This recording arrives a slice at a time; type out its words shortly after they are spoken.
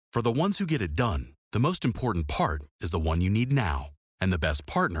For the ones who get it done, the most important part is the one you need now. And the best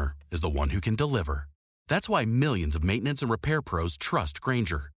partner is the one who can deliver. That's why millions of maintenance and repair pros trust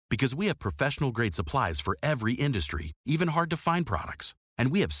Grainger, because we have professional-grade supplies for every industry, even hard-to-find products. And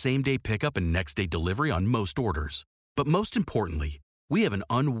we have same-day pickup and next-day delivery on most orders. But most importantly, we have an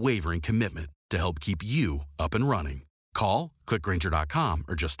unwavering commitment to help keep you up and running. Call, click Grainger.com,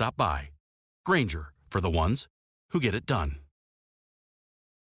 or just stop by. Grainger, for the ones who get it done.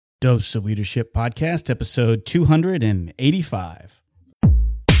 Dose of Leadership Podcast, episode 285.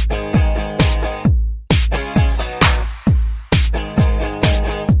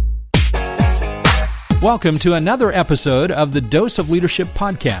 Welcome to another episode of the Dose of Leadership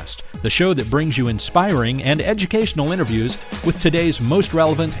Podcast, the show that brings you inspiring and educational interviews with today's most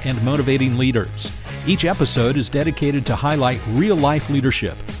relevant and motivating leaders. Each episode is dedicated to highlight real-life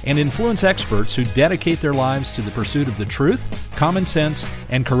leadership and influence experts who dedicate their lives to the pursuit of the truth, common sense,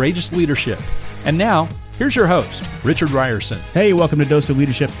 and courageous leadership. And now, here's your host, Richard Ryerson. Hey, welcome to Dose of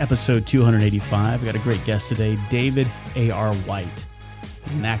Leadership, episode 285. We got a great guest today, David A.R. White.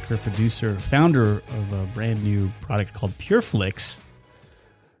 An actor, producer, founder of a brand new product called PureFlix.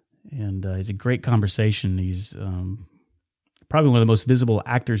 And it's a great conversation. He's probably one of the most visible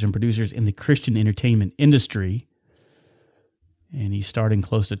actors and producers in the Christian entertainment industry. And he starred in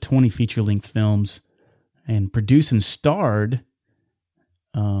close to 20 feature-length films and produced and starred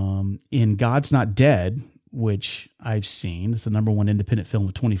in God's Not Dead, which I've seen. It's the number one independent film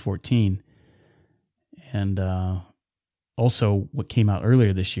of 2014. And also what came out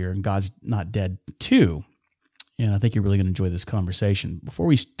earlier this year, God's Not Dead 2. And I think you're really going to enjoy this conversation. Before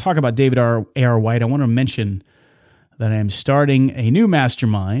we talk about David A.R. White, I want to mention that I am starting a new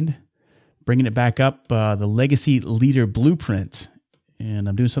mastermind, bringing it back up, the Legacy Leader Blueprint. And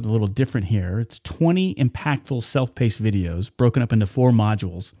I'm doing something a little different here. It's 20 impactful self-paced videos broken up into 4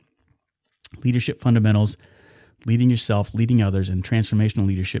 modules: leadership fundamentals, leading yourself, leading others, and transformational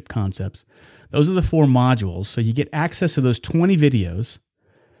leadership concepts. Those are the 4 modules. So you get access to those 20 videos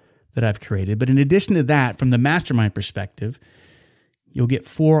that I've created. But in addition to that, from the mastermind perspective, you'll get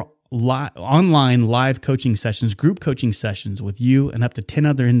 4 online live coaching sessions, group coaching sessions with you and up to 10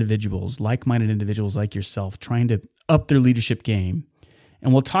 other individuals, like-minded individuals like yourself, trying to up their leadership game.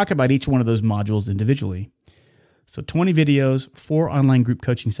 And we'll talk about each one of those modules individually. So 20 videos, 4 online group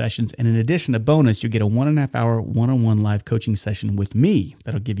coaching sessions, and in addition, a bonus, you'll get a 1.5 hour one-on-one live coaching session with me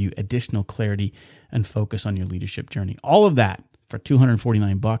that'll give you additional clarity and focus on your leadership journey. All of that for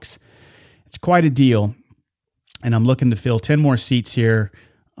 $249. It's quite a deal, and I'm looking to fill 10 more seats here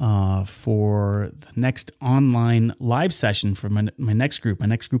for the next online live session for my next group. My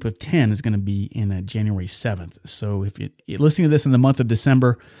next group of 10 is going to be in January 7th. So if you're listening to this in the month of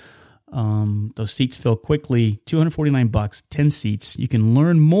December, those seats fill quickly. $249, 10 seats. You can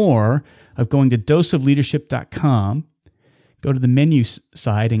learn more of going to doseofleadership.com. Go to the menu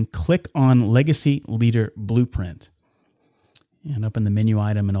side and click on Legacy Leader Blueprint. And up in the menu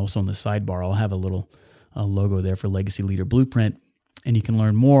item and also on the sidebar, I'll have a little logo there for Legacy Leader Blueprint. And you can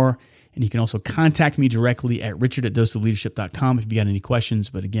learn more. And you can also contact me directly at richard@doseofleadership.com if you got any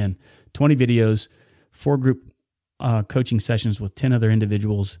questions. But again, 20 videos, 4 group coaching sessions with 10 other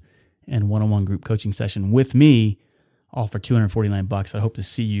individuals, and one-on-one group coaching session with me, all for $249. I hope to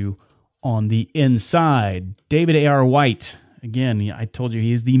see you on the inside. David A.R. White, again, I told you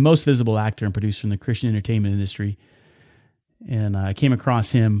he is the most visible actor and producer in the Christian entertainment industry. And I came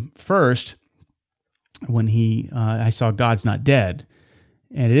across him first when I saw God's Not Dead.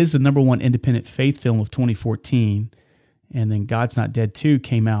 And it is the number one independent faith film of 2014. And then God's Not Dead 2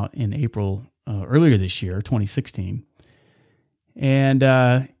 came out in April earlier this year, 2016.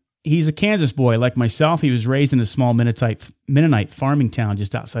 And he's a Kansas boy like myself. He was raised in a small Mennonite farming town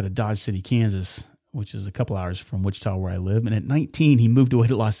just outside of Dodge City, Kansas, which is a couple hours from Wichita where I live. And at 19, he moved away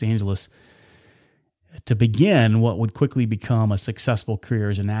to Los Angeles to begin what would quickly become a successful career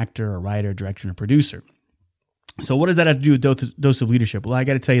as an actor, a writer, director, and a producer. So what does that have to do with Dose of Leadership? Well, I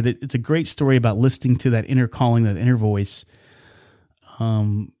got to tell you that it's a great story about listening to that inner calling, that inner voice,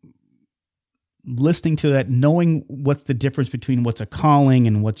 listening to that, knowing what's the difference between what's a calling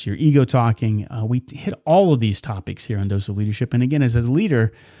and what's your ego talking. We hit all of these topics here on Dose of Leadership. And again, as a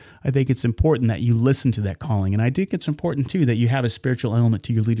leader, I think it's important that you listen to that calling. And I think it's important, too, that you have a spiritual element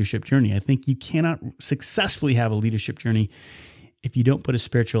to your leadership journey. I think you cannot successfully have a leadership journey if you don't put a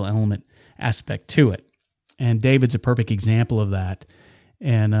spiritual element aspect to it. And David's a perfect example of that.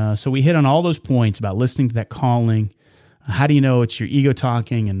 And so we hit on all those points about listening to that calling. How do you know it's your ego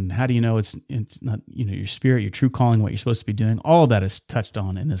talking, and how do you know it's not your spirit, your true calling, what you're supposed to be doing? All of that is touched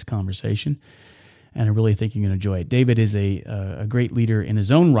on in this conversation. and I really think you're going to enjoy it. David is a great leader in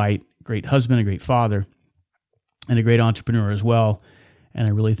his own right, great husband, a great father, and a great entrepreneur as well, and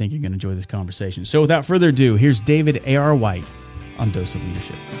I really think you're going to enjoy this conversation. So without further ado, here's David A.R. White on Dose of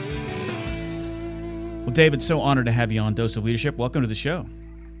Leadership. Well, David, so honored to have you on Dose of Leadership. Welcome to the show.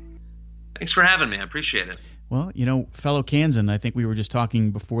 Thanks for having me. I appreciate it. Well, fellow Kansan, I think we were just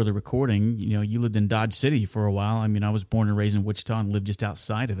talking before the recording. You lived in Dodge City for a while. I mean, I was born and raised in Wichita and lived just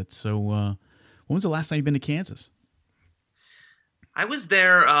outside of it. So when was the last time you've been to Kansas? I was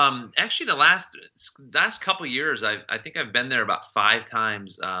there actually the last couple of years. I think I've been there about 5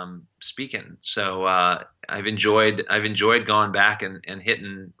 times speaking. So I've enjoyed going back and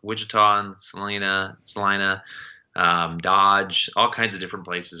hitting Wichita and Salina, Dodge, all kinds of different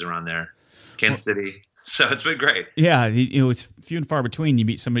places around there, Kansas City. So it's been great. Yeah, it's few and far between you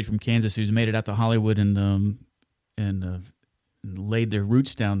meet somebody from Kansas who's made it out to Hollywood and laid their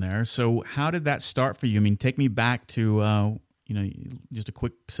roots down there. So how did that start for you? I mean, take me back to just a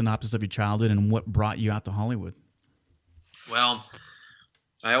quick synopsis of your childhood and what brought you out to Hollywood. Well,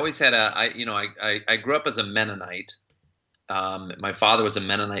 I always had I grew up as a Mennonite. My father was a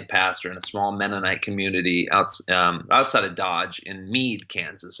Mennonite pastor in a small Mennonite community outside of Dodge in Meade,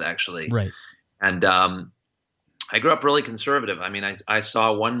 Kansas, actually. Right. And I grew up really conservative. I mean, I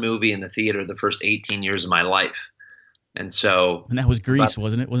saw one movie in the theater the first 18 years of my life. And that was Grease,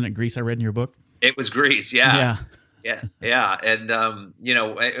 wasn't it? Wasn't it Grease I read in your book? It was Grease, yeah. Yeah. And,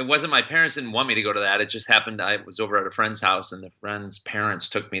 it wasn't my parents didn't want me to go to that. It just happened. I was over at a friend's house and the friend's parents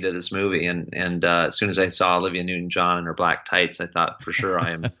took me to this movie. And as soon as I saw Olivia Newton-John in her black tights, I thought for sure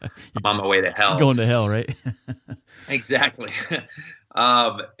I'm on my way to hell. Going to hell, right? Exactly.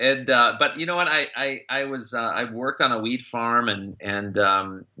 But you know what? I worked on a wheat farm and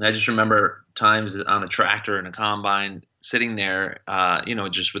I just remember times on a tractor and a combine sitting there,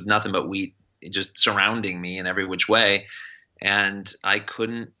 just with nothing but wheat just surrounding me in every which way. And I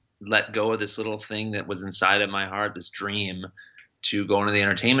couldn't let go of this little thing that was inside of my heart, this dream to go into the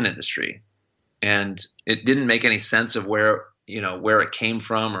entertainment industry. And it didn't make any sense of where it came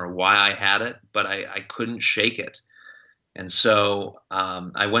from or why I had it, but I couldn't shake it. And so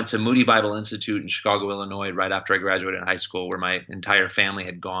I went to Moody Bible Institute in Chicago, Illinois, right after I graduated high school, where my entire family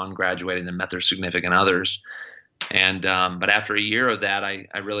had graduated and met their significant others. And but after a year of that, I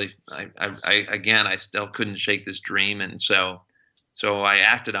still couldn't shake this dream, and so I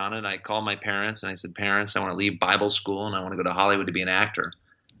acted on it. I called my parents and I said, "Parents, I want to leave Bible school and I want to go to Hollywood to be an actor."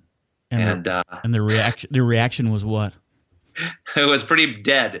 And the reaction was what? It was pretty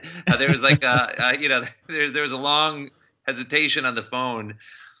dead. There was like there was a long hesitation on the phone.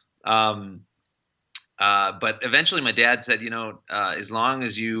 But eventually my dad said, as long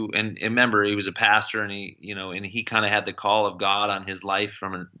as you, and remember he was a pastor and he kind of had the call of God on his life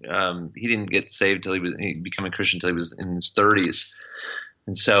he didn't get saved till he became a Christian till he was in his 30s.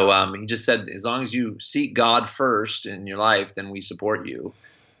 And so he just said, as long as you seek God first in your life, then we support you.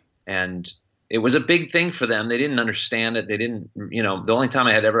 And it was a big thing for them. They didn't understand it. They didn't, the only time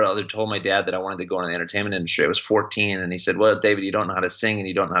I had ever told my dad that I wanted to go into the entertainment industry, I was 14. And he said, "Well, David, you don't know how to sing and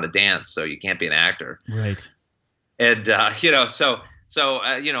you don't know how to dance, so you can't be an actor." Right. And, so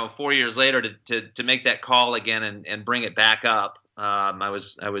 4 years later to make that call again and bring it back up, I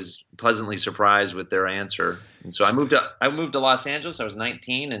was pleasantly surprised with their answer. And so I moved to Los Angeles. I was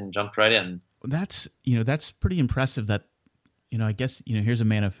 19 and jumped right in. That's pretty impressive that, I guess, here's a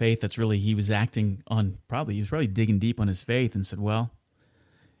man of faith that's really, he was probably digging deep on his faith and said, well,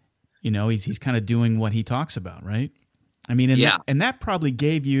 he's kind of doing what he talks about, right? I mean, and that probably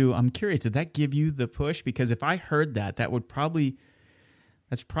gave you, I'm curious, did that give you the push? Because if I heard that's probably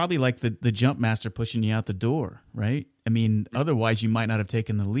like the jump master pushing you out the door, right? I mean, otherwise you might not have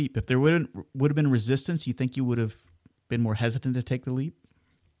taken the leap. If there would have been resistance, you think you would have been more hesitant to take the leap?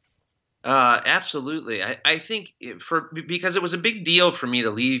 Absolutely. I think because it was a big deal for me to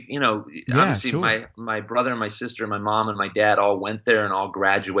leave, obviously sure. My brother and my sister, my mom and my dad all went there and all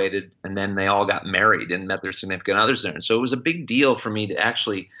graduated, and then they all got married and met their significant others there. And so it was a big deal for me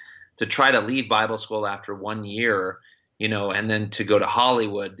to try to leave Bible school after 1 year, and then to go to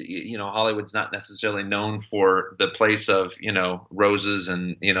Hollywood. Hollywood's not necessarily known for the place of, roses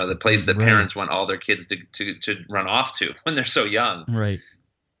and, the place that parents want all their kids to run off to when they're so young. Right.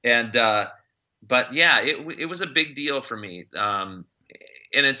 And, but yeah, it was a big deal for me. And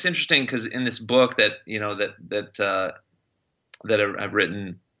it's interesting because in this book that I've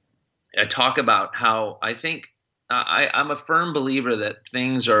written, I talk about how I think I'm a firm believer that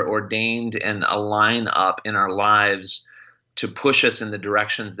things are ordained and align up in our lives to push us in the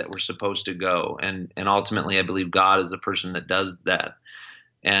directions that we're supposed to go. And ultimately I believe God is the person that does that.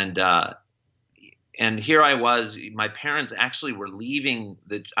 And, here I was. My parents actually were leaving.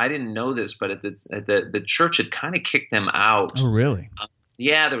 I didn't know this, but the church had kind of kicked them out. Oh, really?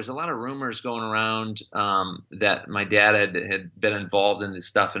 Yeah, there was a lot of rumors going around that my dad had been involved in this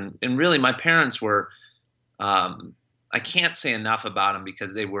stuff, and really my parents were. I can't say enough about them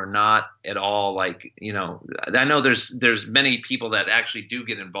because they were not at all like, you know, I know there's many people that actually do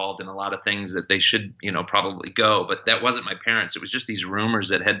get involved in a lot of things that they should, you know, probably go, but that wasn't my parents. It was just these rumors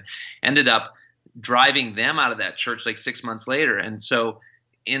that had ended up driving them out of that church like 6 months later. And so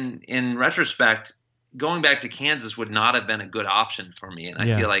in retrospect, going back to Kansas would not have been a good option for me. And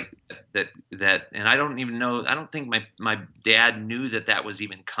I feel like that, and I don't even know, I don't think my dad knew that was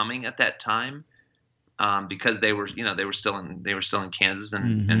even coming at that time. Because they were still in Kansas,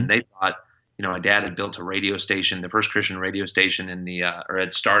 and they thought, you know, my dad had built a radio station, the first Christian radio station or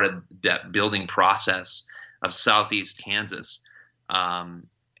had started that building process of Southeast Kansas, and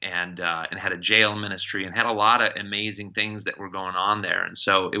had a jail ministry and had a lot of amazing things that were going on there. And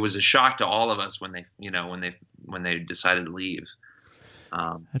so it was a shock to all of us when they decided to leave.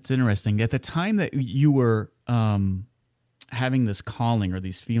 That's interesting. At the time that you were having this calling or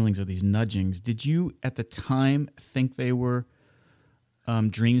these feelings or these nudgings, did you at the time think they were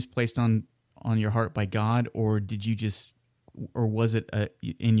dreams placed on your heart by God, or did you or was it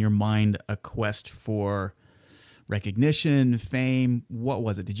in your mind a quest for recognition, fame? What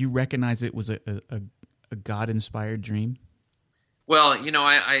was it? Did you recognize it was a God-inspired dream? Well, you know,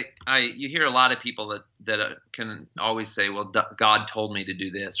 you hear a lot of people that can always say, well, God told me to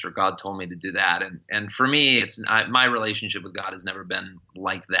do this or God told me to do that. And for me, my relationship with God has never been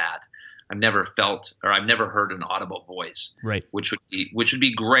like that. I've never felt, or I've never heard an audible voice, right? Which would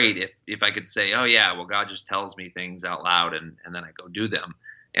be great if I could say, oh yeah, well, God just tells me things out loud and then I go do them.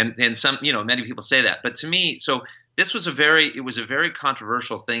 And some, you know, many people say that, but to me, so this was a very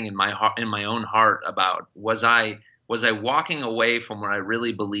controversial thing in my heart, in my own heart, about was I walking away from what I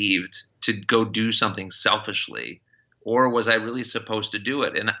really believed to go do something selfishly, or was I really supposed to do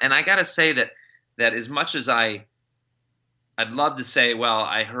it? And I got to say that as much as I'd love to say, well,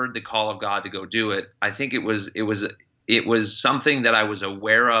 I heard the call of God to go do it, I think it was something that I was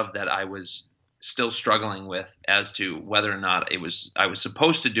aware of, that I was still struggling with as to whether or not I was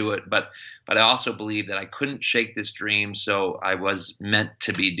supposed to do it, but I also believe that I couldn't shake this dream, so I was meant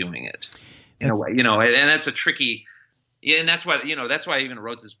to be doing it in a way, you know. And that's a tricky. Yeah, and that's why I even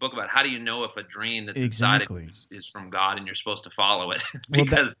wrote this book about how do you know if a dream that's inside of you is from God and you're supposed to follow it.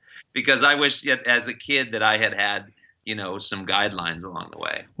 because I wish as a kid that I had, you know, some guidelines along the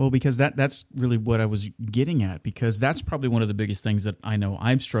way. Well, because that's really what I was getting at, because that's probably one of the biggest things that I know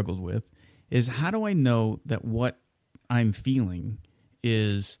I've struggled with is how do I know that what I'm feeling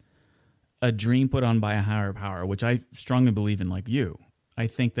is a dream put on by a higher power, which I strongly believe in, like you. I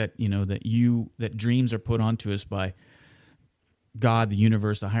think that, you know, that dreams are put onto us by God, the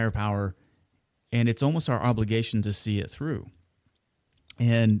universe, the higher power, and it's almost our obligation to see it through.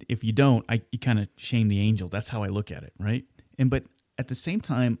 And if you don't, you kind of shame the angel. That's how I look at it, right? But at the same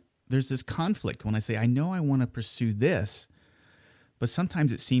time, there's this conflict when I say, I know I want to pursue this, but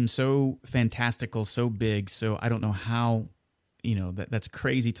sometimes it seems so fantastical, so big, so I don't know how, you know, that's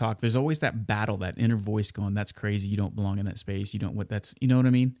crazy talk. There's always that battle, that inner voice going, that's crazy, you don't belong in that space, you know what I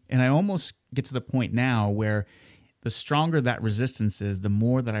mean? And I almost get to the point now where the stronger that resistance is, the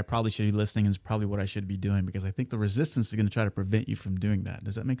more that I probably should be listening, and is probably what I should be doing, because I think the resistance is going to try to prevent you from doing that.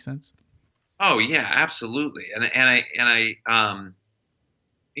 Does that make sense? Oh yeah, absolutely. And I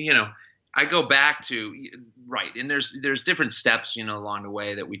you know, I go back to right, and there's different steps, you know, along the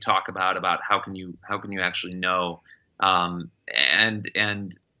way that we talk about how can you actually know, and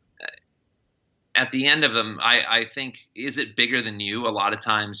at the end of them, I think, is it bigger than you? A lot of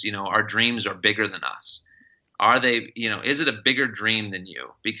times, you know, our dreams are bigger than us. Are they, you know, is it a bigger dream than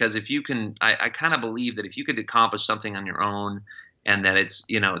you? Because if you can, I kind of believe that if you could accomplish something on your own, and that it's,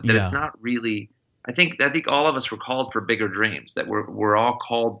 you know, that it's not really, I think all of us were called for bigger dreams, that we're all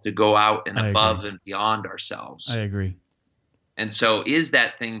called to go out and above and beyond ourselves. I agree. And so is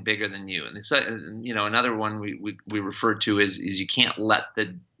that thing bigger than you? And it's, you know, another one we refer to is you can't let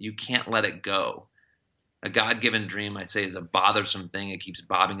it go. A God-given dream, I say, is a bothersome thing. It keeps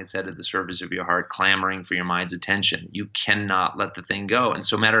bobbing its head at the surface of your heart, clamoring for your mind's attention. You cannot let the thing go. And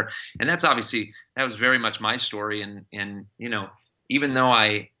so and that's obviously, that was very much my story. And you know, even though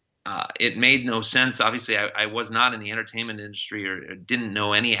it made no sense, obviously I was not in the entertainment industry or didn't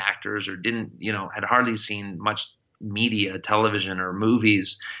know any actors or didn't, you know, had hardly seen much media, television or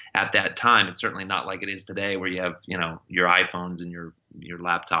movies at that time. It's certainly not like it is today where you have, you know, your iPhones and your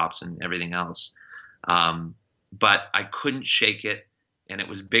laptops and everything else. But I couldn't shake it, and it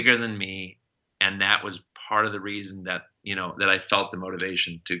was bigger than me, And that was part of the reason that, that I felt the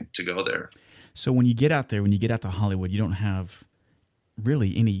motivation to go there. So when you get out there, when you get out to Hollywood, you don't have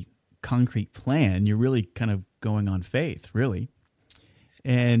really any concrete plan. You're really kind of going on faith, really.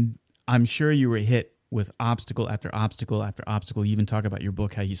 And I'm sure you were hit with obstacle after obstacle after obstacle. You even talk about your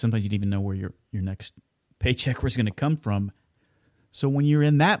book, how sometimes you didn't even know where your next paycheck was going to come from. So when you're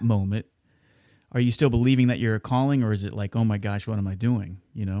in that moment, are you still believing that you're a calling, or is it like, oh my gosh, what am I doing?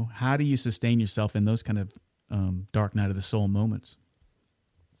 How do you sustain yourself in those kind of dark night of the soul moments?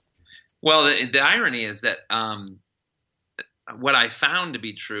 Well, the irony is that what I found to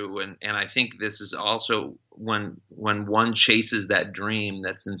be true, and I think this is also when one chases that dream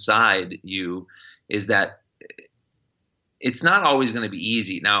that's inside you, is that it's not always going to be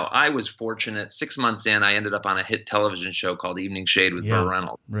easy. Now, I was fortunate. 6 months in, I ended up on a hit television show called Evening Shade with Burt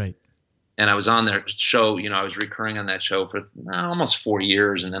Reynolds. Right. And I was on their show, I was recurring on that show for almost 4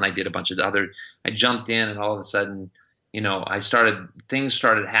 years. And then I did a bunch of I jumped in, and all of a sudden, things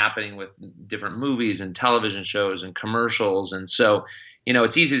started happening with different movies and television shows and commercials. And so,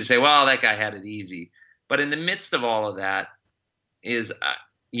 it's easy to say, well, that guy had it easy. But in the midst of all of that is,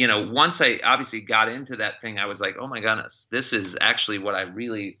 once I obviously got into that thing, I was like, oh my goodness, this is actually what I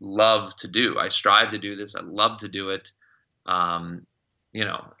really love to do. I strive to do this. I love to do it.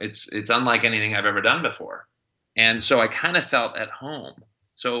 It's unlike anything I've ever done before. And so I kind of felt at home.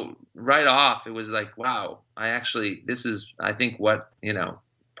 So right off, it was like, wow, this is, I think, what,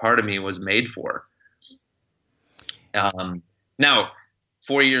 part of me was made for. Now,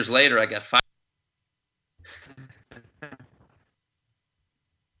 4 years later, I got fired.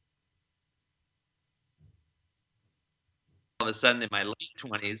 All of a sudden, in my late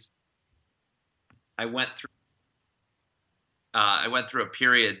 20s, I went through a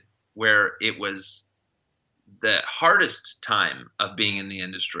period where it was the hardest time of being in the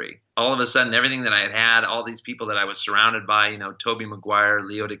industry. All of a sudden, everything that I had, all these people that I was surrounded by, Tobey Maguire,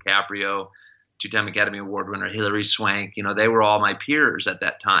 Leo DiCaprio, two-time Academy Award winner Hilary Swank, they were all my peers at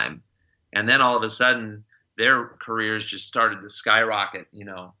that time. And then all of a sudden, their careers just started to skyrocket,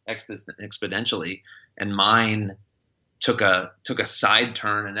 exponentially, and mine took a side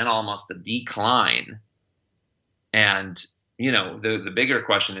turn and then almost a decline. And the bigger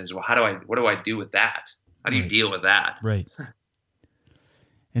question is, well, what do I do with that? How do you deal with that? Right.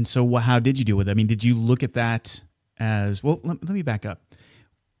 And so how did you deal with it? I mean, did you look at that as, well, let me back up.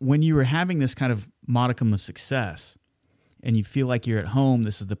 When you were having this kind of modicum of success and you feel like you're at home,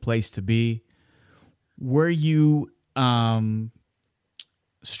 this is the place to be, were you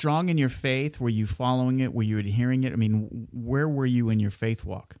strong in your faith? Were you following it? Were you adhering it? I mean, where were you in your faith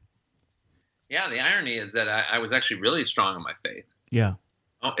walk? Yeah, the irony is that I was actually really strong in my faith. Yeah.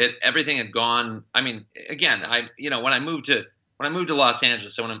 Everything had gone. I mean, again, when I moved to Los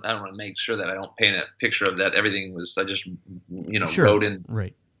Angeles, I want to make sure that I don't paint a picture of that everything was. I just sure. rode in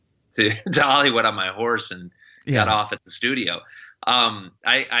right to Hollywood on my horse and got off at the studio. I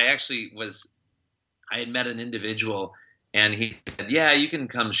had met an individual, and he said, "Yeah, you can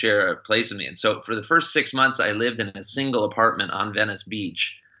come share a place with me." And so for the first 6 months, I lived in a single apartment on Venice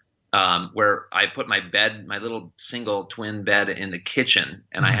Beach. Where I put my little single twin bed in the kitchen,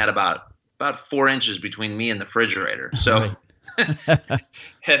 and I had about 4 inches between me and the refrigerator. So, and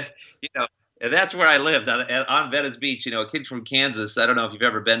that's where I lived on Venice Beach. A kid from Kansas. I don't know if you've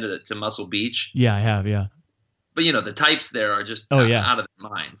ever been to Muscle Beach. Yeah, I have. Yeah. But the types there are just out of their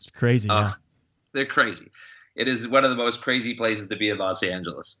minds. It's crazy. Yeah. They're crazy. It is one of the most crazy places to be in Los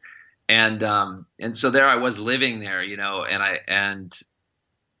Angeles. And so there I was living there,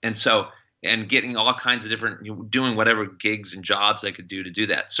 and getting all kinds of different, doing whatever gigs and jobs I could do to do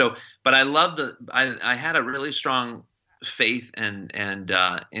that. So, but I loved I had a really strong faith and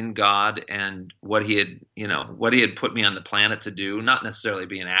in God and what he had put me on the planet to do, not necessarily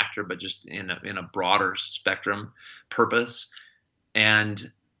be an actor, but just in a broader spectrum purpose.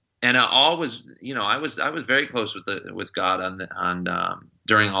 And I always, I was very close with God on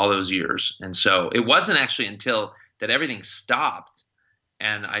during all those years. And so it wasn't actually until that everything stopped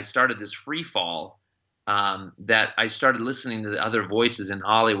and I started this free fall, that I started listening to the other voices in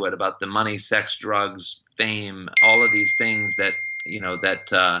Hollywood about the money, sex, drugs, fame, all of these things that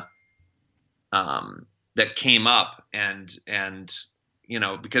came up, and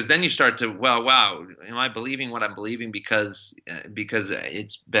because then you start to, well, wow, am I believing what I'm believing because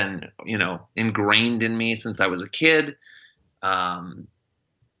it's been ingrained in me since I was a kid.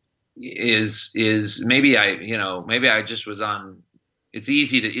 Is maybe I just was on. It's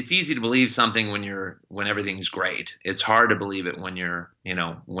easy to believe something when everything's great. It's hard to believe it when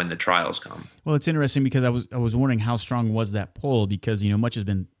when the trials come. Well, it's interesting because I was wondering how strong was that pull, because much has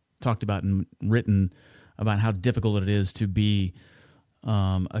been talked about and written about how difficult it is to be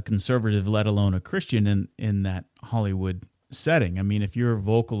a conservative, let alone a Christian in that Hollywood setting. I mean, if you're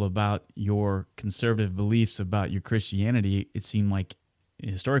vocal about your conservative beliefs about your Christianity, it seemed like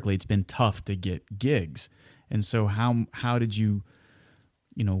historically it's been tough to get gigs. And so how did you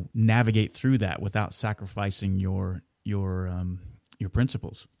navigate through that without sacrificing your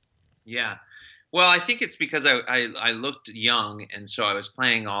principles? Yeah. Well, I think it's because I looked young, and so I was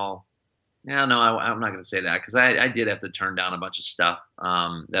playing all. I'm not going to say that, because I did have to turn down a bunch of stuff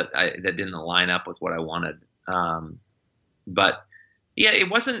that didn't line up with what I wanted. But yeah, it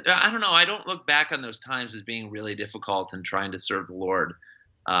wasn't. I don't know. I don't look back on those times as being really difficult and trying to serve the Lord.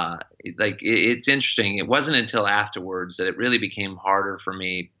 It's interesting. It wasn't until afterwards that it really became harder for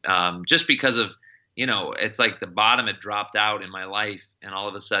me, just because of, it's like the bottom had dropped out in my life, and all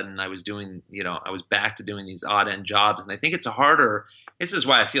of a sudden I was doing, I was back to doing these odd end jobs. And I think it's this is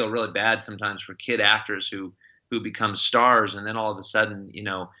why I feel really bad sometimes for kid actors who become stars, and then all of a sudden,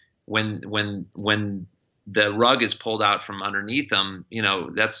 when the rug is pulled out from underneath them,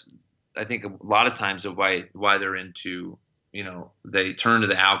 that's, I think, a lot of times of why they're into, they turn to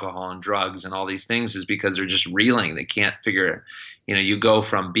the alcohol and drugs and all these things, is because they're just reeling. They can't figure it. You go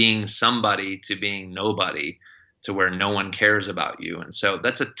from being somebody to being nobody, to where no one cares about you. And so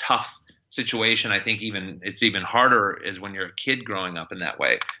that's a tough situation. I think it's even harder is when you're a kid growing up in that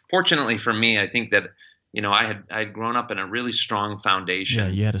way. Fortunately for me, I think that, I had grown up in a really strong foundation. Yeah,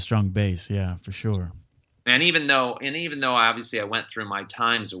 you had a strong base. Yeah, for sure. And even though obviously I went through my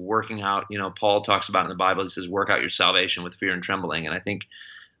times of working out, Paul talks about in the Bible, he says, work out your salvation with fear and trembling. And I think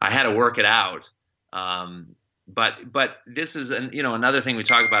I had to work it out. But this is, another thing we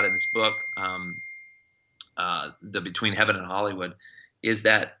talk about in this book, the Between Heaven and Hollywood, is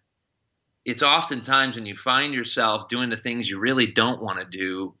that it's oftentimes when you find yourself doing the things you really don't want to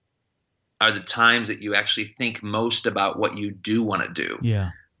do are the times that you actually think most about what you do want to do.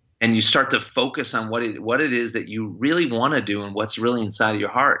 Yeah. And you start to focus on what it is that you really want to do and what's really inside of your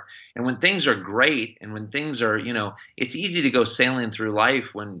heart. And when things are great, and when things are, it's easy to go sailing through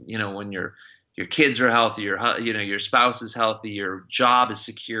life when your kids are healthy, your spouse is healthy, your job is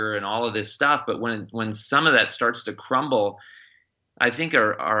secure, and all of this stuff. But when some of that starts to crumble, I think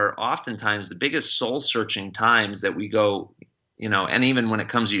are oftentimes the biggest soul searching times that we go, and even when it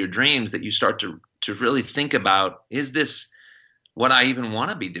comes to your dreams, that you start to really think about, is this what I even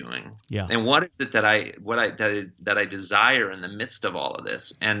want to be doing? Yeah. And what is it that I desire in the midst of all of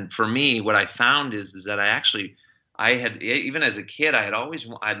this? And for me, what I found is that I had, even as a kid, I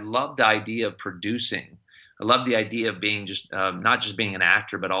loved the idea of producing. I loved the idea of being just, not just being an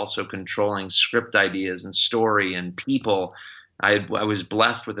actor, but also controlling script ideas and story and people. I was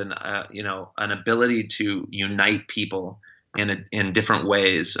blessed with an ability to unite people in different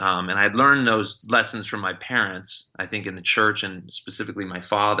ways. And I'd learned those lessons from my parents, I think, in the church, and specifically my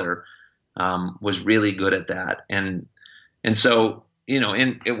father was really good at that. And so,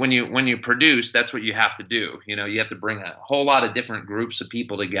 when you produce, that's what you have to do. You have to bring a whole lot of different groups of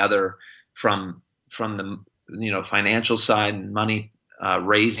people together from the, financial side and money,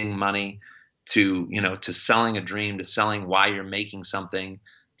 raising money, to selling a dream, to selling why you're making something,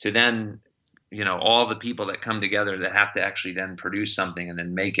 to then, all the people that come together that have to actually then produce something and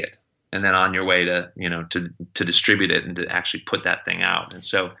then make it, and then on your way to, to distribute it and to actually put that thing out. And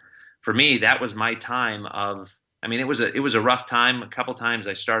so for me, that was my time of, it was a rough time. A couple times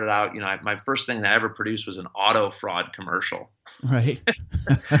I started out, my first thing that I ever produced was an auto fraud commercial. Right.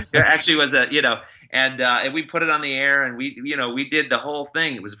 There actually was and we put it on the air, and we did the whole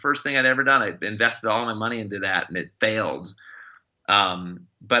thing. It was the first thing I'd ever done. I invested all my money into that, and it failed.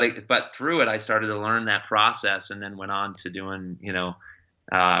 But through it, I started to learn that process, and then went on to doing, when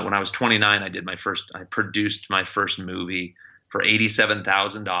I was 29, I produced my first movie for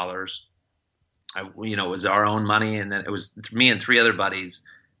 $87,000. It was our own money, and then it was me and three other buddies,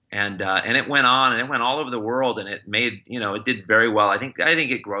 and it went on, and it went all over the world, and it made, it did very well. I think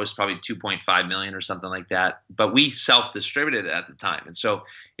it grossed probably 2.5 million or something like that, but we self-distributed it at the time. And so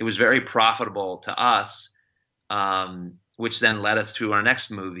it was very profitable to us, which then led us to our next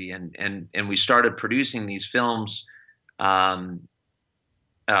movie. And we started producing these films, that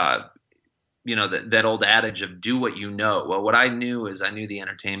old adage of do what you know. Well, what I knew is I knew the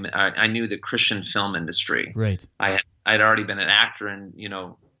entertainment, I knew the Christian film industry. Right. I'd already been an actor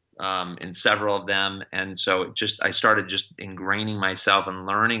in several of them. And so I started just ingraining myself and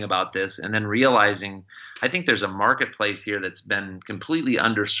learning about this, and then realizing I think there's a marketplace here that's been completely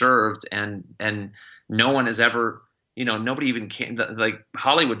underserved, and no one has ever, nobody even can, like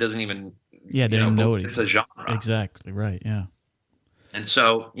Hollywood doesn't even, they don't know it's a genre. Exactly. Right. Yeah. And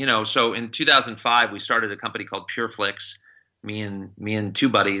so, so in 2005, we started a company called PureFlix, me and two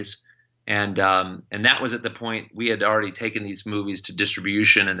buddies. And that was at the point we had already taken these movies to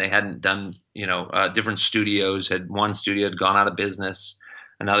distribution, and they hadn't done, different studios one studio had gone out of business.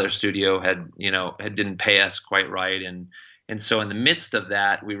 Another studio had didn't pay us quite right. And so in the midst of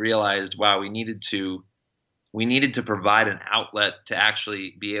that, we realized, wow, we needed to provide an outlet to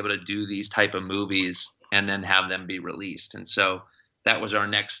actually be able to do these type of movies and then have them be released. And so that was our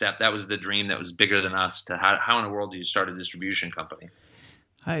next step. That was the dream that was bigger than us. To how in the world do you start a distribution company?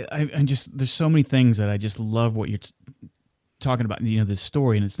 I just, there's so many things that I just love what you're talking about, this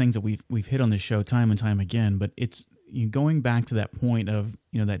story, and it's things that we've hit on this show time and time again, but it's going back to that point of,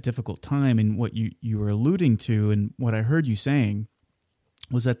 that difficult time, and what you were alluding to, and what I heard you saying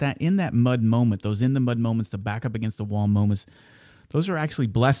was that in that mud moment, those in the mud moments, the back up against the wall moments, those are actually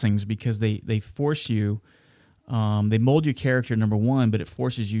blessings, because they force you, they mold your character, number one, but it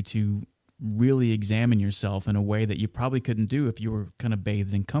forces you to really examine yourself in a way that you probably couldn't do if you were kind of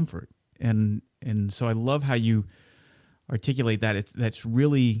bathed in comfort. And so I love how you articulate that. That's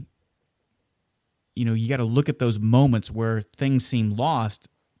really, you got to look at those moments where things seem lost.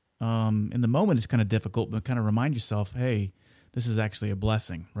 In the moment, it's kind of difficult, but kind of remind yourself, hey, this is actually a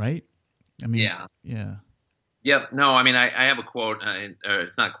blessing, right? I mean, yeah. Yep. No, I mean, I have a quote.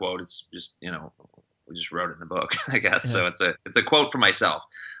 It's not a quote. It's just, we just wrote it in the book, I guess. Yeah. So it's a quote for myself.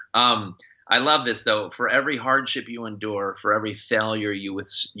 I love this, though. For every hardship you endure, for every failure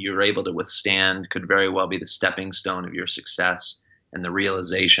you're able to withstand, could very well be the stepping stone of your success and the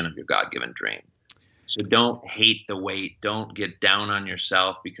realization of your God-given dream. So don't hate the wait. Don't get down on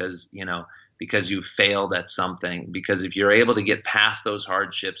yourself because you failed at something. Because if you're able to get past those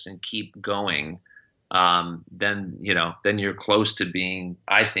hardships and keep going, then you're close to being,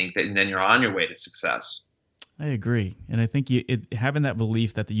 I think, and then you're on your way to success. I agree. And I think having that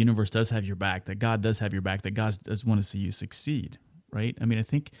belief that the universe does have your back, that God does have your back, that God does want to see you succeed, right? I mean, I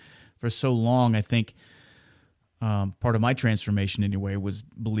think for so long, part of my transformation anyway was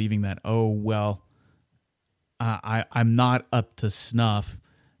believing that, I'm not up to snuff.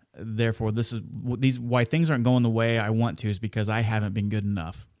 Therefore, why things aren't going the way I want to is because I haven't been good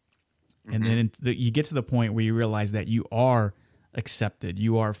enough. Mm-hmm. And then you get to the point where you realize that you are accepted.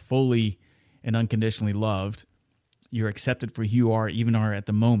 You are fully and unconditionally loved. You're accepted for who you are, even are at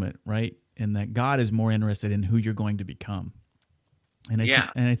the moment, right? And that God is more interested in who you're going to become. And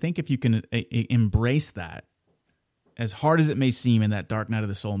I think if you can embrace that, as hard as it may seem in that dark night of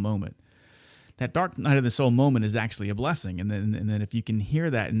the soul moment, that dark night of the soul moment is actually a blessing. And then if you can hear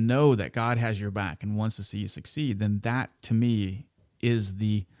that and know that God has your back and wants to see you succeed, then that, to me, is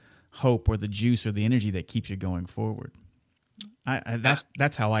the hope or the juice or the energy that keeps you going forward.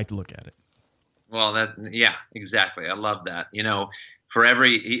 That's how I look at it. Well, exactly. I love that. For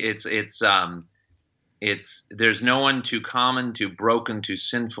there's no one too common, too broken, too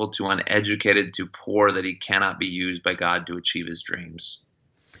sinful, too uneducated, too poor that he cannot be used by God to achieve his dreams.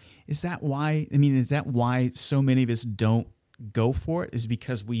 Is that why so many of us don't go for it? Is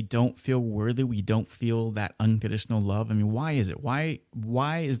because we don't feel worthy? We don't feel that unconditional love? I mean, why is it? Why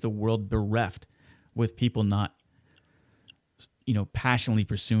is the world bereft with people not, passionately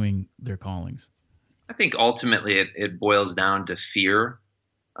pursuing their callings? I think ultimately it boils down to fear.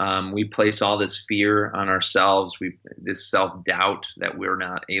 We place all this fear on ourselves. This self-doubt that we're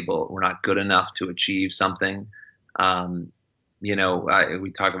not good enough to achieve something. We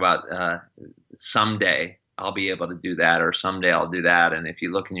talk about someday I'll be able to do that, or someday I'll do that. And if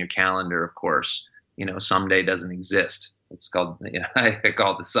you look in your calendar, of course, someday doesn't exist. It's called, I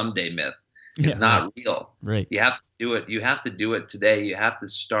call it the someday myth. It's not real. Right. You have to do it. You have to do it today. You have to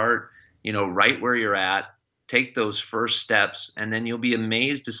start, right where you're at, take those first steps, and then you'll be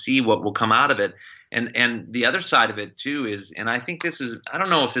amazed to see what will come out of it. And the other side of it too is, and I think I don't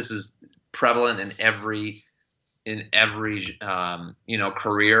know if this is prevalent in every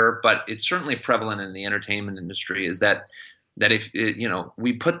career, but it's certainly prevalent in the entertainment industry, is that if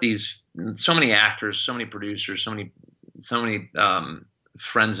we put so many actors, so many producers, so many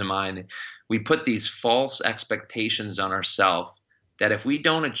friends of mine, we put these false expectations on ourselves that if we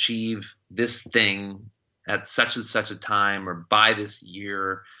don't achieve this thing at such and such a time or by this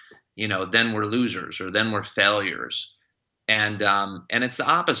year, then we're losers or then we're failures. And it's the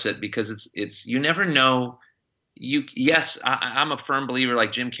opposite, because it's you never know. I'm a firm believer,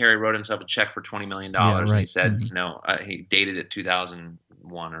 like Jim Carrey wrote himself a check for $20 million. Right. And he said, he dated it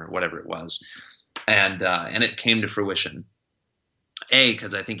 2001 or whatever it was. And it came to fruition.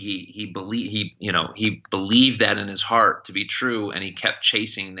 because I think he believed that in his heart to be true, and he kept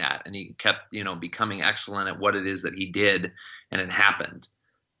chasing that, and he kept becoming excellent at what it is that he did, and it happened.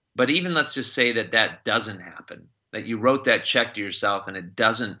 But even let's just say that doesn't happen, that you wrote that check to yourself and it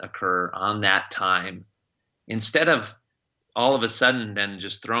doesn't occur on that time. Instead of all of a sudden then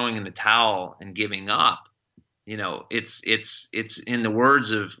just throwing in the towel and giving up, it's in the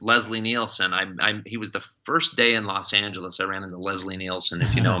words of Leslie Nielsen. He was the first day in Los Angeles I ran into Leslie Nielsen,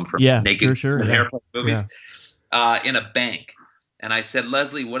 if you know him from Naked sure. Airplane movies, in a bank. And I said,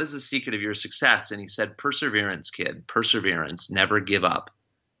 Leslie, what is the secret of your success? And he said, perseverance, kid, perseverance, never give up.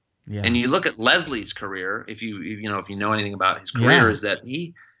 Yeah. And you look at Leslie's career, if you know anything about his career, is that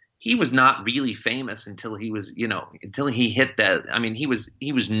he was not really famous until he was, until he hit that. I mean, he was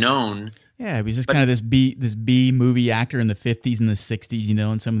known. Yeah, he was just kind of this B movie actor in the 50s and the 60s,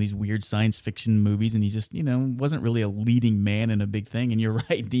 in some of these weird science fiction movies, and he just, wasn't really a leading man in a big thing. And you're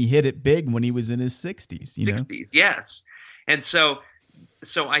right, he hit it big when he was in his 60s. 60s, yes. And so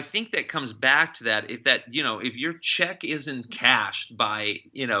I think that comes back to that. If your check isn't cashed by,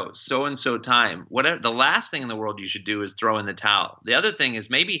 so and so time, whatever, the last thing in the world you should do is throw in the towel. The other thing is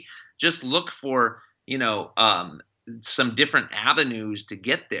maybe just look for, some different avenues to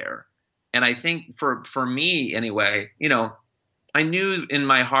get there. And I think for me anyway, I knew in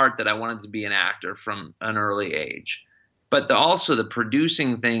my heart that I wanted to be an actor from an early age. But also the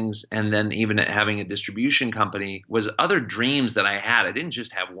producing things and then even having a distribution company was other dreams that I had. I didn't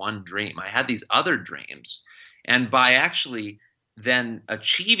just have one dream. I had these other dreams. And by actually then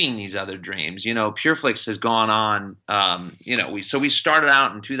achieving these other dreams, PureFlix has gone on, we started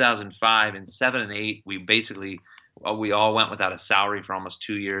out in 2005. In 7 and 8, we all went without a salary for almost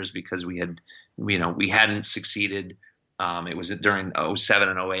 2 years because we hadn't succeeded. It was during 07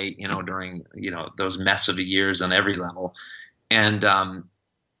 and 08, during, those mess of the years on every level. And,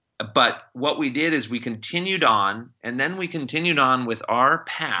 but what we did is we continued on, and then we continued on with our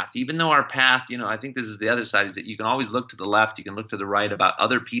path, even though our path, I think this is the other side, is that you can always look to the left, you can look to the right about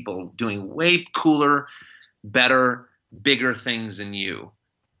other people doing way cooler, better, bigger things than you.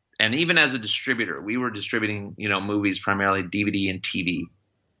 And even as a distributor, we were distributing, movies, primarily DVD and TV.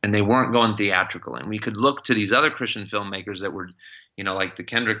 And they weren't going theatrical. And we could look to these other Christian filmmakers that were, like the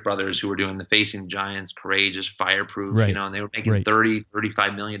Kendrick brothers who were doing The Facing Giants, Courageous, Fireproof, right. And they were making $30,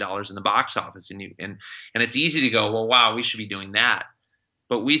 $35 million in the box office. And it's easy to go, well, wow, we should be doing that.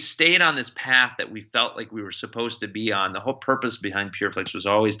 But we stayed on this path that we felt like we were supposed to be on. The whole purpose behind PureFlix was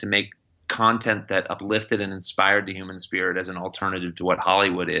always to make content that uplifted and inspired the human spirit as an alternative to what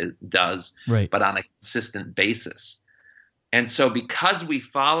Hollywood does, right. But on a consistent basis. And so because we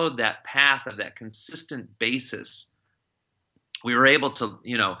followed that path of that consistent basis, we were able to,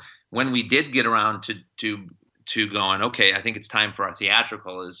 when we did get around to going, okay, I think it's time for our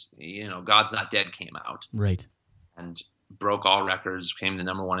theatrical, is, God's Not Dead came out. Right. And broke all records, became the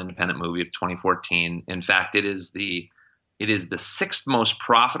 #1 independent movie of 2014. In fact, it is the 6th most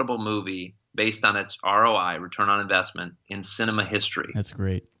profitable movie based on its ROI, return on investment, in cinema history. That's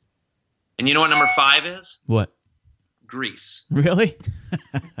great. And you know what number 5 is? What? Grease. Really?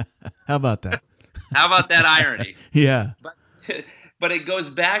 How about that? How about that irony? Yeah. But it goes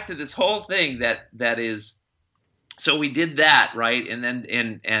back to this whole thing that is, so we did that, right? And then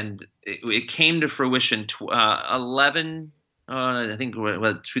it came to fruition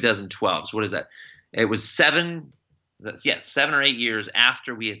 2012. So what is that? It was 7 or 8 years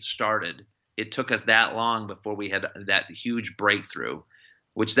after we had started. It took us that long before we had that huge breakthrough,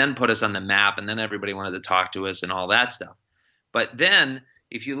 which then put us on the map, and then everybody wanted to talk to us and all that stuff. But then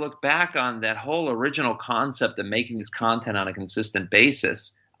if you look back on that whole original concept of making this content on a consistent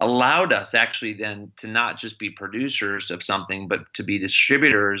basis, allowed us actually then to not just be producers of something, but to be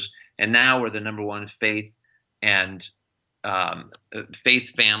distributors. And now we're the #1 faith and faith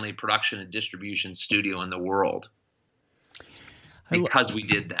family production and distribution studio in the world. Because we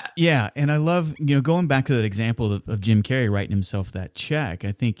did that. Yeah, and I love, going back to that example of Jim Carrey writing himself that check.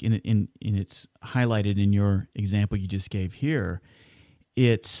 I think in it's highlighted in your example you just gave here.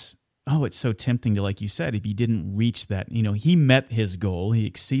 It's so tempting to, like you said, if he didn't reach that, he met his goal, he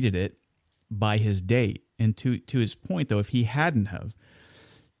exceeded it by his date. And to his point, though, if he hadn't have,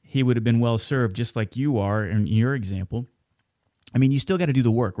 he would have been well served, just like you are in your example. I mean, you still got to do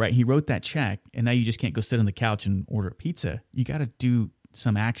the work, right? He wrote that check, and now you just can't go sit on the couch and order a pizza. You got to do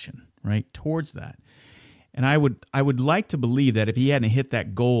some action, right, towards that. And I would like to believe that if he hadn't hit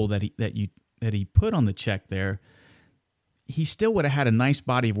that goal that he put on the check there, he still would have had a nice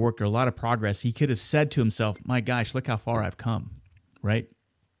body of work or a lot of progress. He could have said to himself, "My gosh, look how far I've come," right?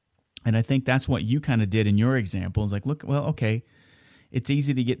 And I think that's what you kind of did in your example. It's like, look, well, okay, it's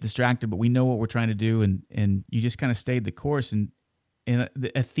easy to get distracted, but we know what we're trying to do, and you just kind of stayed the course. And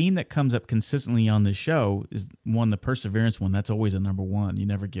a theme that comes up consistently on this show is the perseverance one. That's always a number one. You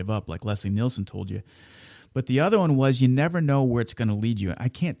never give up, like Leslie Nielsen told you. But the other one was you never know where it's going to lead you. I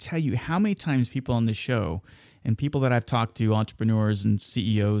can't tell you how many times people on this show and people that I've talked to, entrepreneurs and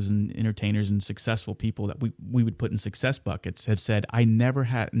CEOs and entertainers and successful people that we would put in success buckets, have said, I never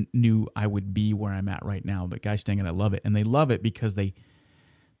knew I would be where I'm at right now, but gosh dang it, I love it. And they love it because they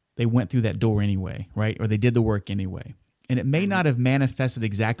went through that door anyway, right? Or they did the work anyway. And it may not have manifested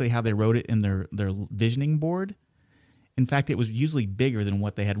exactly how they wrote it in their visioning board. In fact, it was usually bigger than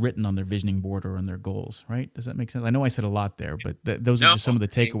what they had written on their visioning board or on their goals, right? Does that make sense? I know I said a lot there, but those are just some of the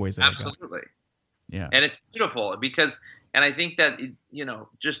takeaways that I got. Absolutely. Yeah. And it's beautiful because, and I think that,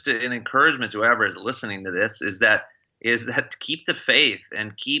 just an encouragement to whoever is listening to this is that keep the faith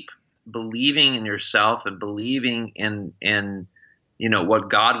and keep believing in yourself and believing in what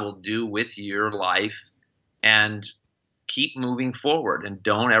God will do with your life, and keep moving forward and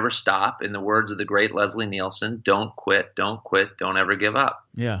don't ever stop. In the words of the great Leslie Nielsen, don't quit, don't ever give up.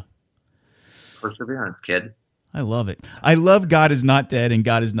 Yeah. Perseverance, kid. I love it. I love God is not dead, and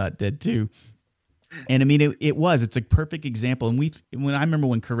God is not dead too. And I mean, it's a perfect example. And I remember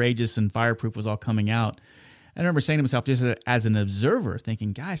when Courageous and Fireproof was all coming out, I remember saying to myself, just as an observer,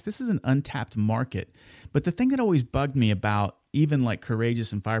 thinking, gosh, this is an untapped market. But the thing that always bugged me about even like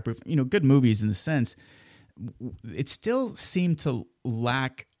Courageous and Fireproof, good movies in the sense, it still seemed to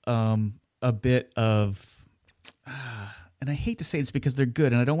lack a bit of, and I hate to say this because they're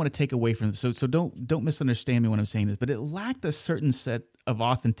good, and I don't want to take away from it. So don't misunderstand me when I'm saying this, but it lacked a certain set of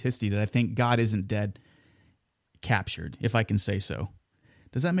authenticity that I think God Isn't Dead captured, if I can say so.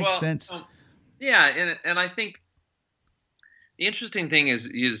 Does that make sense? Yeah, and I think the interesting thing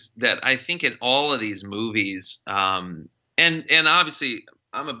is that I think in all of these movies, and obviously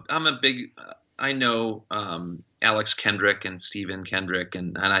I'm a big I know Alex Kendrick and Stephen Kendrick,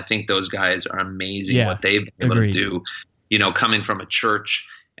 and I think those guys are amazing what they've been able to do, coming from a church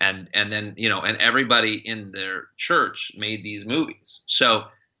and then, and everybody in their church made these movies. So,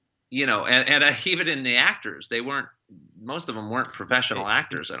 and even in the actors, most of them weren't professional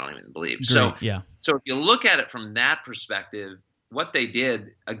actors, I don't even believe. Great, so if you look at it from that perspective, what they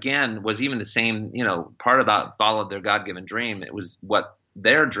did, again, was even the same, part about followed their God-given dream. It was what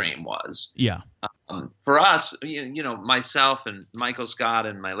their dream was. Yeah. For us, myself and Michael Scott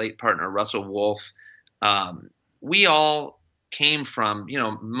and my late partner, Russell Wolf, we all came from,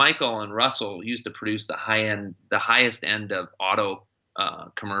 Michael and Russell used to produce the highest end of auto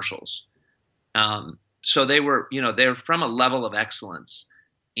commercials. So they were, they're from a level of excellence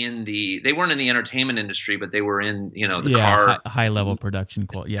they weren't in the entertainment industry, but they were in, the car. High level production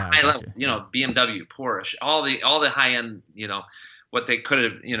quality. Yeah. High level, BMW, Porsche, all the high end, what they could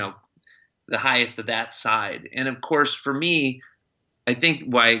have, the highest of that side. And of course, for me, I think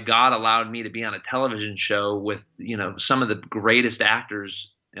why God allowed me to be on a television show with, some of the greatest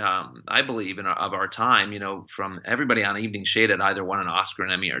actors, I believe, of our time, from everybody on Evening Shade had either won an Oscar,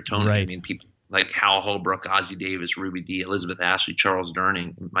 an Emmy, or Tony. Right. I mean, people like Hal Holbrook, Ozzie Davis, Ruby Dee, Elizabeth Ashley, Charles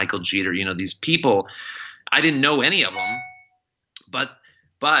Durning, Michael Jeter, these people, I didn't know any of them, but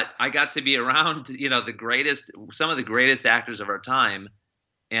I got to be around, some of the greatest actors of our time,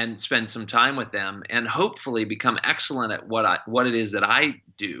 and spend some time with them, and hopefully become excellent at what it is that I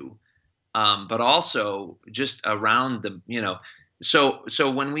do, but also just around the,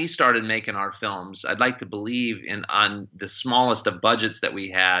 So when we started making our films, I'd like to believe on the smallest of budgets that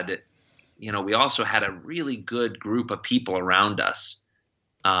we had, we also had a really good group of people around us,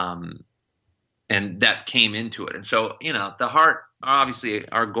 and that came into it. And so, the heart, obviously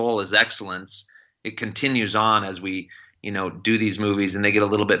our goal is excellence. It continues on as we, do these movies and they get a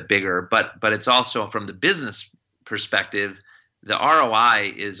little bit bigger, but it's also from the business perspective, the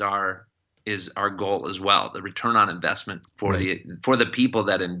ROI is our goal as well. The return on investment for the people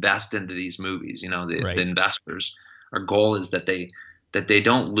that invest into these movies, the investors, our goal is that they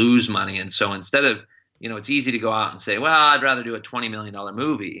don't lose money. And so instead of, it's easy to go out and say, well, I'd rather do a $20 million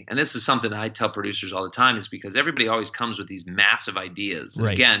movie. And this is something that I tell producers all the time, is because everybody always comes with these massive ideas. And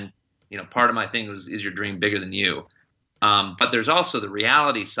again, part of my thing is your dream bigger than you? But there's also the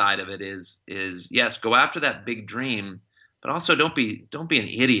reality side of it is yes, go after that big dream, but also don't be an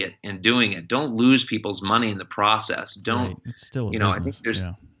idiot in doing it. Don't lose people's money in the process. Don't, It's still a business. I think there's,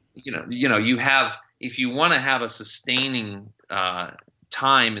 you have, if you want to have a sustaining,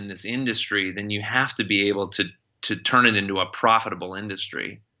 time in this industry, then you have to be able to turn it into a profitable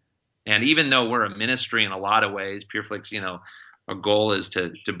industry. And even though we're a ministry in a lot of ways, PureFlix, our goal is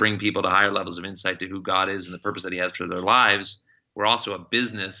to bring people to higher levels of insight to who God is and the purpose that he has for their lives. we're also a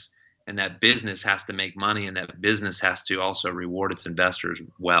business, and that business has to make money, and that business has to also reward its investors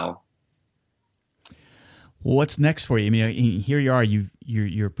well. Well, what's next for you? I mean, here you are.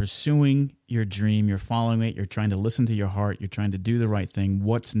 You're pursuing your dream. You're following it. You're trying to listen to your heart. You're trying to do the right thing.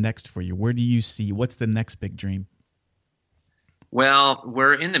 What's next for you? Where do you see? What's the next big dream? Well,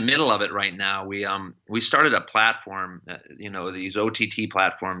 we're in the middle of it right now. We started a platform. These OTT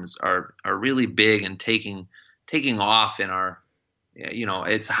platforms are really big and taking off in our.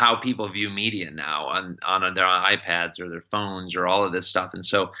 It's how people view media now on their iPads or their phones or all of this stuff, and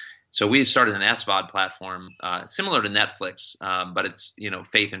so we started an SVOD platform similar to Netflix, but it's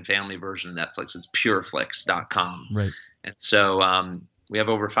faith and family version of Netflix. It's pureflix.com. Right. And so we have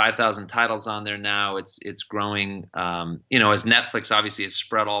over 5,000 titles on there now. It's growing. As Netflix obviously is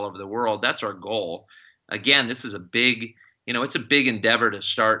spread all over the world, that's our goal. Again, this is a big endeavor to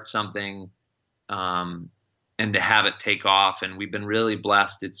start something and to have it take off. And we've been really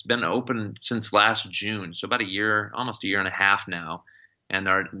blessed. It's been open since last June, so about almost a year and a half now. And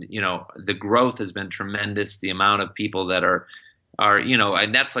the growth has been tremendous. The amount of people that are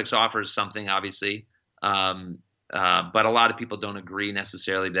Netflix offers something obviously, but a lot of people don't agree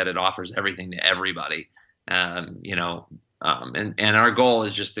necessarily that it offers everything to everybody. And our goal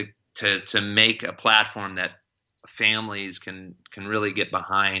is just to make a platform that families can really get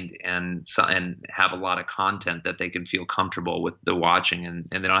behind and have a lot of content that they can feel comfortable with the watching, and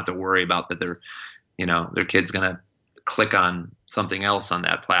they don't have to worry about that their kid's gonna click on something else on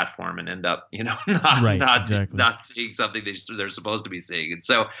that platform and end up not seeing something they're supposed to be seeing. And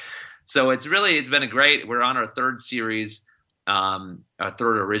so it's been we're on our third series, our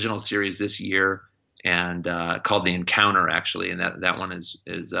third original series this year, and called The Encounter actually, and that one is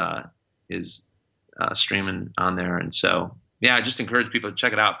streaming on there. And so I just encourage people to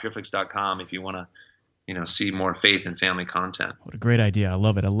check it out, pureflix.com, if you want to see more faith and family content. What a great idea. I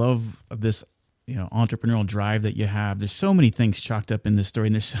love it. I love this entrepreneurial drive that you have. There's so many things chalked up in this story,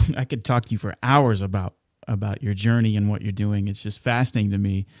 and I could talk to you for hours about your journey and what you're doing. It's just fascinating to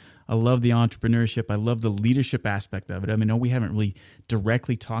me. I love the entrepreneurship. I love the leadership aspect of it. I mean, we haven't really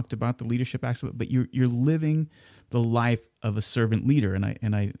directly talked about the leadership aspect, but you're living the life of a servant leader, and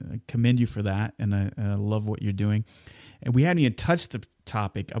I commend you for that, and I love what you're doing. And we haven't even touched the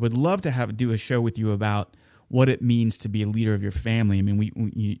topic. I would love to do a show with you about what it means to be a leader of your family. I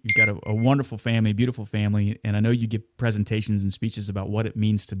mean, you've got a wonderful family, beautiful family, and I know you give presentations and speeches about what it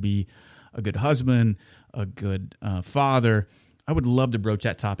means to be a good husband, a good father. I would love to broach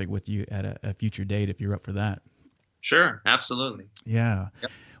that topic with you at a future date if you're up for that. Sure, absolutely. Yeah.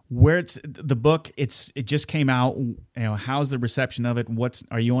 Yep. Where it's the book, it just came out. How's the reception of it?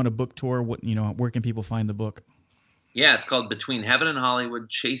 Are you on a book tour? Where can people find the book? Yeah, it's called Between Heaven and Hollywood: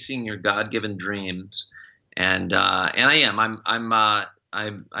 Chasing Your God-Given Dreams. And I am.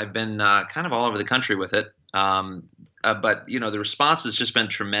 I've been kind of all over the country with it. But the response has just been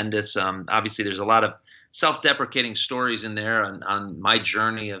tremendous. Obviously, there's a lot of self-deprecating stories in there on my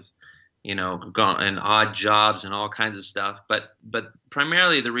journey of going in odd jobs and all kinds of stuff. But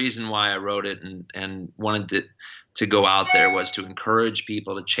primarily the reason why I wrote it and wanted to go out there was to encourage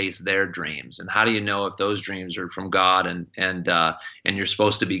people to chase their dreams. And how do you know if those dreams are from God and you're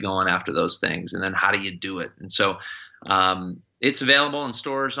supposed to be going after those things? And then how do you do it? And so it's available in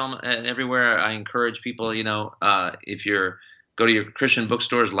stores everywhere. I encourage people, if you're go to your Christian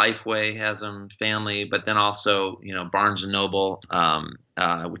bookstores, Lifeway has them, Family, but then also, Barnes & Noble,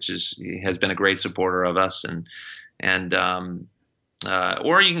 which has been a great supporter of us, or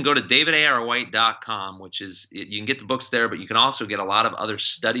you can go to davidarwhite.com, which is, you can get the books there, but you can also get a lot of other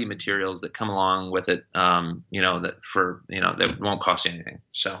study materials that come along with it, that won't cost you anything.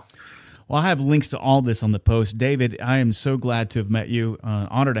 So. Well, I have links to all this on the post. David, I am so glad to have met you.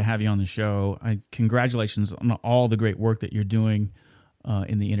 Honored to have you on the show. Congratulations on all the great work that you're doing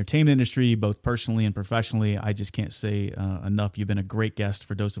in the entertainment industry, both personally and professionally. I just can't say enough. You've been a great guest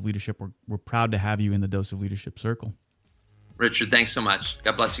for Dose of Leadership. We're proud to have you in the Dose of Leadership circle. Richard, thanks so much.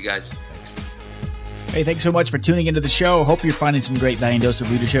 God bless you guys. Thanks. Hey, thanks so much for tuning into the show. Hope you're finding some great value in Dose of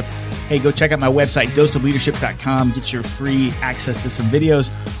Leadership. Hey, go check out my website, doseofleadership.com. Get your free access to some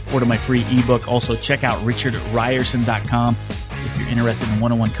videos. Order my free ebook. Also, check out richardryerson.com if you're interested in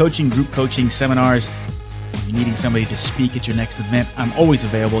one-on-one coaching, group coaching, seminars. If you're needing somebody to speak at your next event, I'm always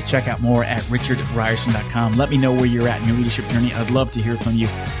available. Check out more at richardryerson.com. Let me know where you're at in your leadership journey. I'd love to hear from you.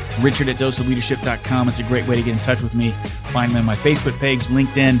 Richard@doseofleadership.com. It's a great way to get in touch with me. Find me on my Facebook page,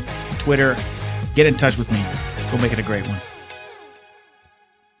 LinkedIn, Twitter. Get in touch with me. Go make it a great one.